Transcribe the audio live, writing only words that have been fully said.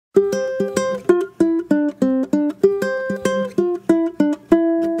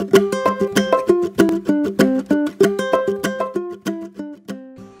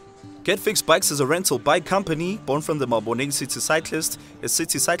Get Fixed Bikes is a rental bike company born from the Maboneng City Cyclists, a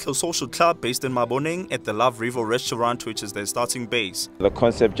city cyclo social club based in Maboneng at the Love River restaurant, which is their starting base. The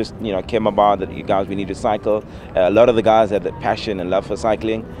concept just came about that you guys, we need to cycle. A lot of the guys had the passion and love for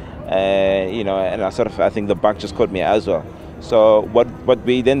cycling, and I think the bike just caught me as well. So what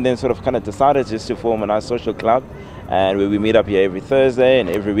we then sort of kind of decided is to form a nice social club, and we meet up here every Thursday and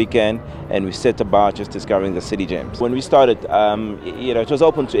every weekend, and we set about just discovering the city gems. When we started, it was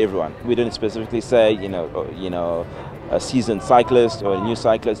open to everyone. We didn't specifically say, a seasoned cyclist or a new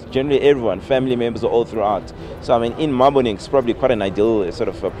cyclist. Generally, everyone, family members, are all throughout. So I mean, in Maboneng, it's probably quite an ideal sort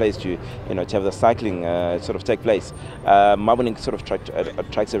of a place to to have the cycling sort of take place. Maboneng sort of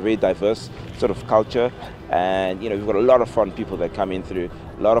attracts a very diverse sort of culture, and we've got a lot of fun people that come in through.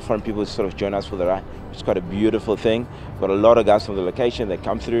 A lot of fun people sort of join us for the ride, which is quite a beautiful thing. We've got a lot of guys from the location that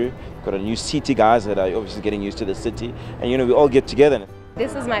come through. We've got a new city guys that are obviously getting used to the city, and we all get together.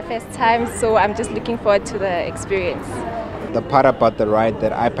 This is my first time, so I'm just looking forward to the experience. The part about the ride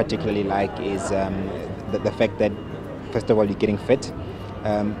that I particularly like is the fact that, first of all, you're getting fit.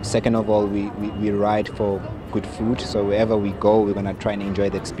 Second of all, we ride for good food, so wherever we go, we're going to try and enjoy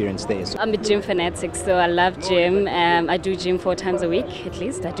the experience there. So I'm a gym fanatic, so I love gym. I do gym 4 times a week, at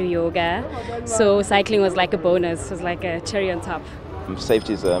least. I do yoga. So cycling was like a bonus, it was like a cherry on top.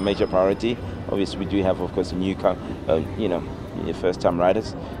 Safety is a major priority. Obviously, we do have, of course, a new first-time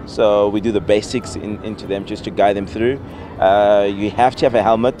riders. So we do the basics into them just to guide them through. You have to have a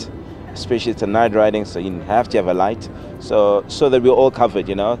helmet, especially it's a night riding, so you have to have a light, so that we're all covered,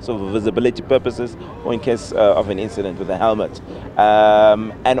 so for visibility purposes or in case of an incident with a helmet.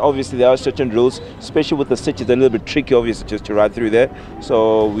 And obviously there are certain rules, especially with the city. It's a little bit tricky, obviously, just to ride through there.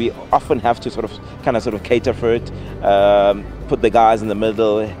 So we often have to sort of cater for it. Put the guys in the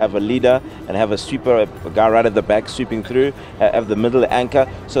middle, have a leader, and have a sweeper, a guy right at the back sweeping through, have the middle anchor.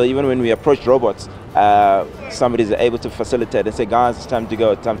 So even when we approach robots, somebody is able to facilitate and say, guys, it's time to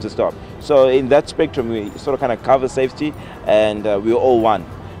go, it's time to stop. So in that spectrum, we sort of kind of cover safety, and we're all one.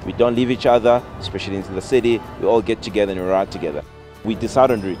 We don't leave each other, especially into the city. We all get together and we ride together. We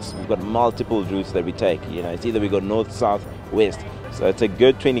decide on routes. We've got multiple routes that we take. It's either we go north, south, west. So it's a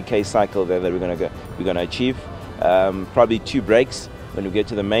good 20K cycle there that we're going to achieve. Probably 2 breaks. When we get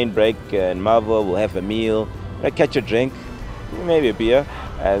to the main break in Marvel, we'll have a meal, catch a drink, maybe a beer,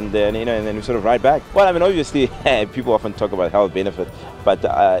 and then we sort of ride back. Well, I mean, obviously, people often talk about health benefit, but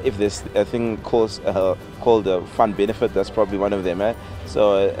if there's a thing called a fun benefit, that's probably one of them.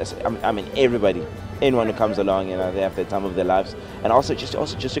 So I mean, anyone who comes along, they have the time of their lives, and also just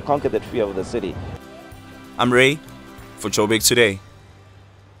to conquer that fear of the city. I'm Ray for Joburg Today.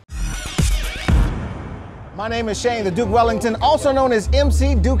 My name is Shane, the Duke Wellington, also known as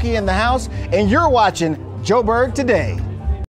MC Dookie in the house, and you're watching Joburg Today.